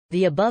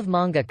The above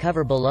manga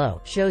cover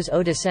below shows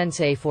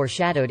Oda-sensei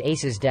foreshadowed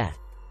Ace's death.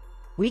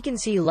 We can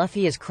see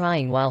Luffy is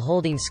crying while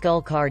holding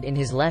Skull card in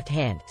his left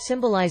hand,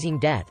 symbolizing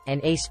death,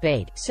 and Ace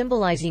Spade,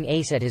 symbolizing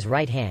Ace at his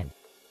right hand.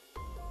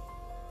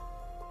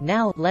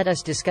 Now, let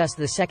us discuss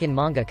the second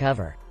manga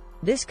cover.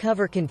 This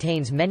cover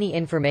contains many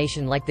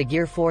information like the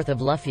Gear 4th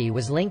of Luffy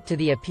was linked to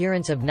the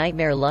appearance of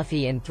Nightmare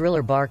Luffy in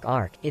Thriller Bark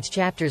arc. Its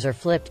chapters are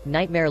flipped.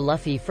 Nightmare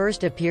Luffy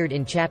first appeared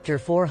in chapter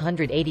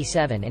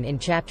 487 and in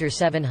chapter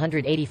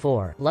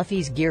 784,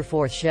 Luffy's Gear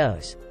 4th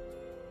shows.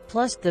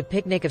 Plus, the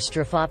picnic of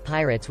Strafot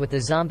pirates with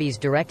the zombies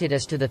directed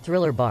us to the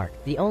Thriller Bark,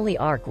 the only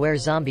arc where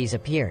zombies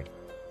appeared.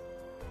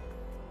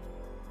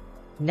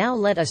 Now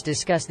let us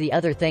discuss the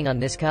other thing on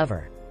this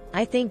cover.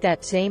 I think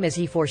that, same as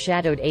he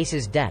foreshadowed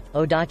Ace's death,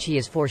 Odachi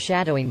is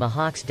foreshadowing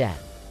Mihawk's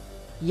death.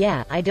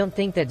 Yeah, I don't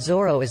think that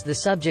Zoro is the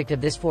subject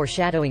of this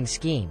foreshadowing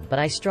scheme, but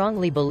I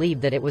strongly believe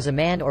that it was a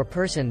man or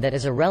person that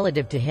is a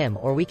relative to him,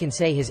 or we can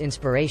say his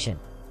inspiration.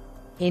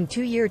 In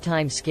 2-year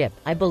time skip,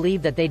 I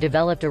believe that they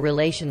developed a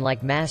relation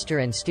like master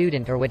and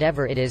student or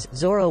whatever it is.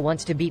 Zoro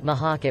wants to beat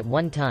Mihawk at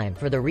one time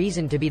for the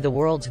reason to be the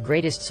world's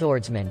greatest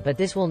swordsman, but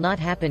this will not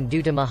happen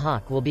due to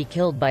Mihawk will be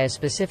killed by a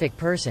specific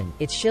person.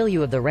 It's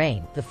Shiryu of the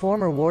Rain, the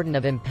former warden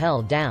of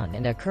Impel Down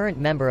and a current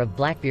member of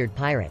Blackbeard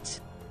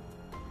Pirates.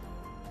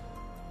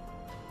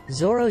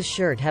 Zoro's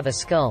shirt have a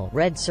skull,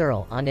 red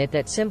surl, on it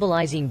that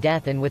symbolizing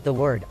death and with the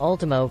word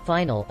ultimo,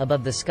 final,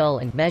 above the skull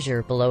and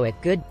measure below it,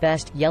 good,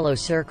 best, yellow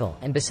circle,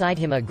 and beside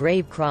him a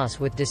grave cross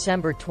with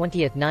December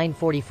 20th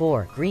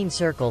 944, green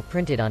circle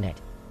printed on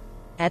it.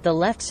 At the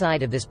left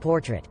side of this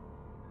portrait.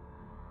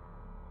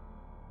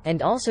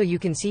 And also you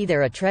can see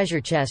there a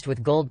treasure chest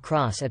with gold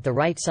cross at the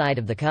right side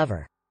of the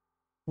cover.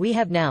 We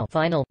have now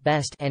final,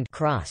 best, and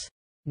cross.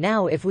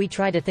 Now if we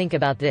try to think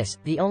about this,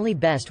 the only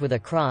best with a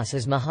cross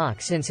is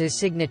Mihawk since his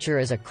signature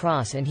is a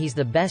cross and he's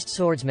the best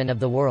swordsman of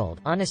the world.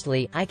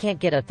 Honestly, I can't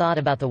get a thought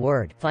about the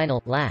word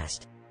final,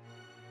 last.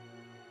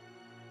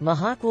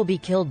 Mihawk will be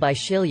killed by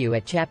Shiryu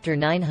at chapter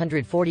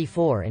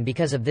 944 and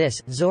because of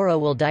this, Zoro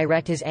will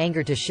direct his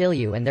anger to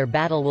Shiryu and their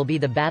battle will be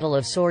the battle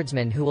of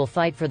swordsmen who will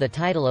fight for the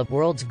title of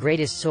world's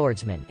greatest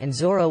swordsman, and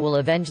Zoro will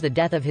avenge the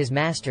death of his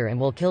master and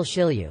will kill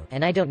Shiryu,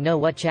 and I don't know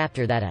what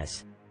chapter that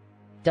is.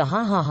 Da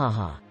ha ha ha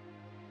ha.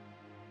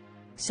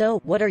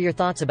 So, what are your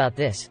thoughts about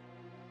this?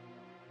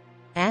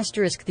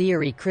 Asterisk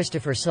theory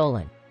Christopher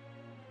Solon.